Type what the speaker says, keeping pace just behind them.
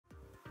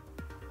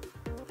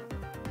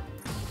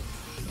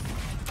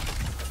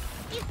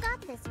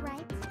got this,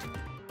 right?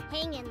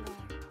 Hang in there.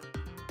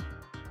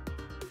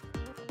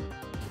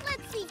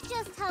 Let's see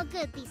just how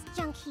good these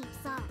junk heaps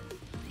are.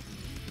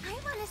 I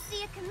want to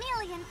see a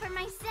chameleon for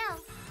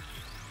myself.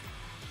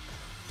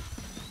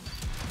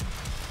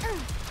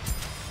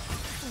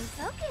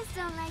 Stay focused,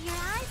 don't let your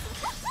eyes...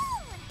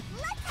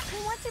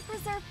 I want to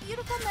preserve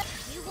beautiful...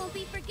 You won't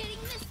be forgetting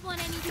this one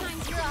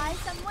anytime soon. Your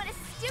eyes on what a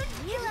student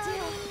can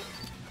do.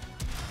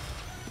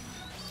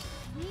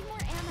 Need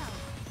more ammo.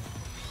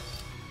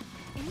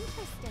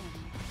 Interesting.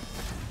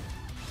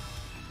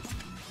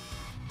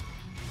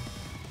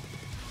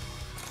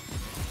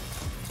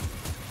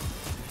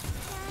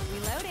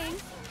 Reloading.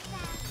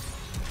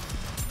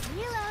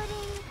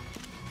 Reloading.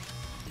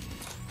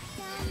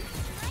 Done.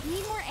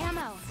 Need more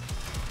ammo.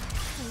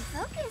 Stay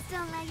focused,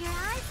 don't let your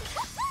eyes...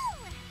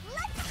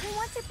 I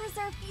want to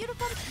preserve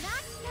beautiful...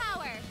 Max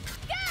power.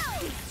 Go!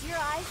 Feast your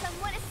eyes on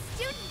what a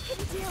student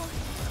can do.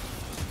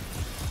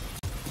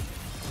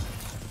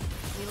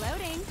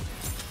 Reloading.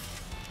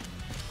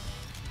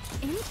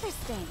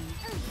 Interesting.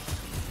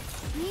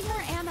 Need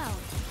more ammo.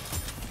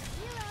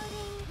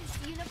 Reloading. This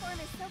uniform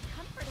is so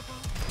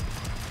comfortable.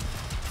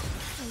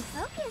 Stay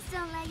focused,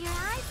 don't let your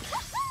eyes...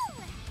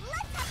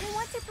 I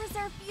want to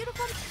preserve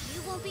beautiful...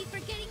 You won't be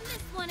forgetting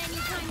this one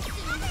anytime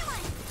soon.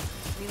 Everyone!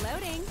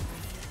 Reloading.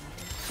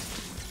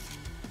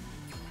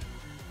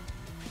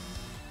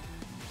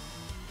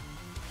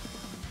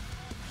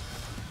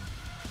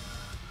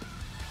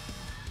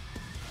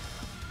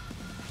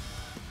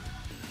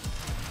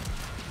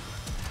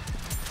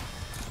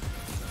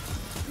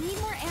 Need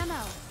more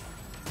ammo.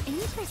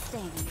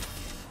 Interesting.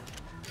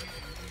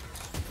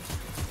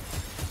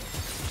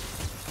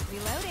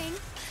 Reloading.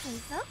 Stay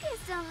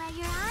focused, don't let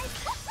your eyes...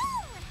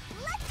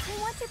 I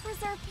want to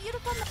preserve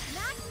beautiful...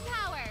 Max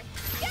power.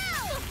 Go!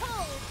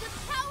 Behold the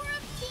power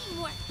of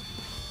teamwork.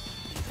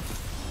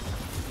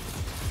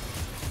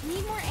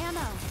 Need more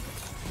ammo.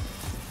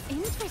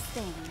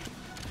 Interesting.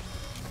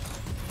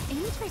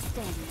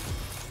 Interesting.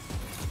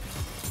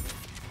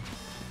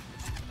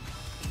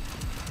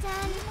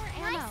 Done. More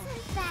ammo. Nice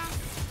and fast.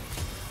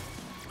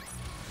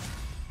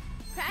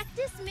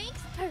 Practice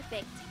makes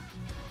perfect.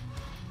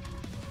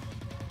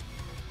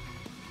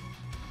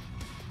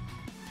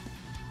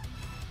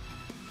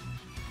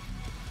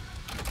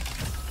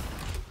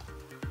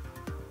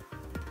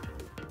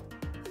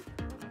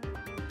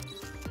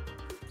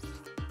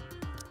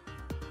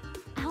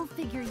 I'll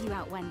figure you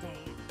out one day.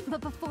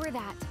 But before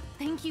that,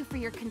 thank you for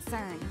your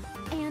concern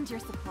and your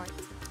support.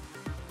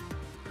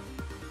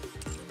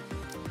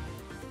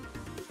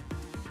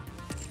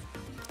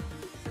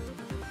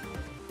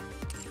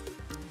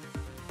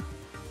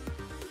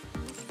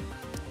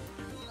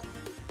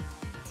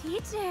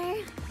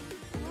 Teacher,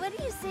 what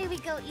do you say we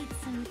go eat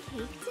some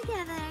cake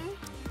together?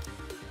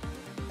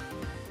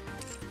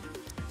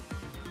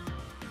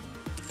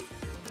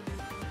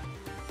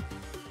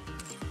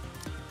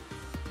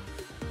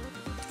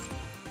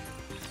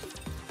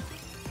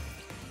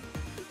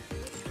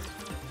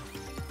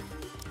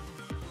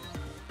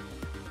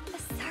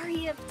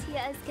 Sorry if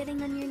Tia is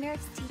getting on your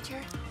nerves,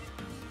 teacher.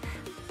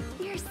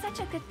 You're such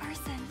a good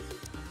person.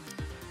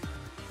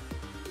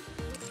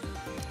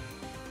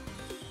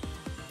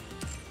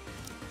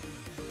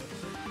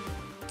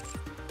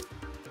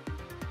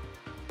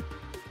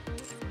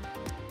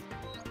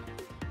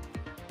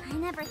 I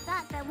never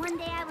thought that one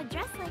day I would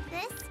dress like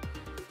this.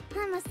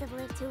 I must have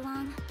lived too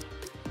long.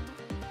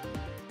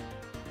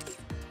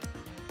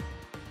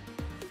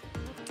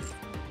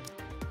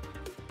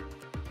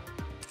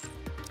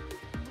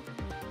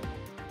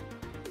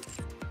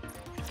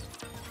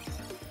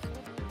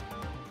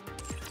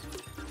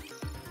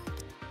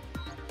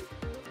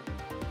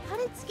 How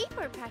did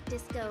skateboard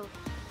practice go?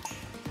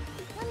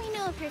 Let me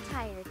know if you're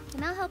tired,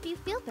 and I'll help you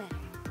feel better.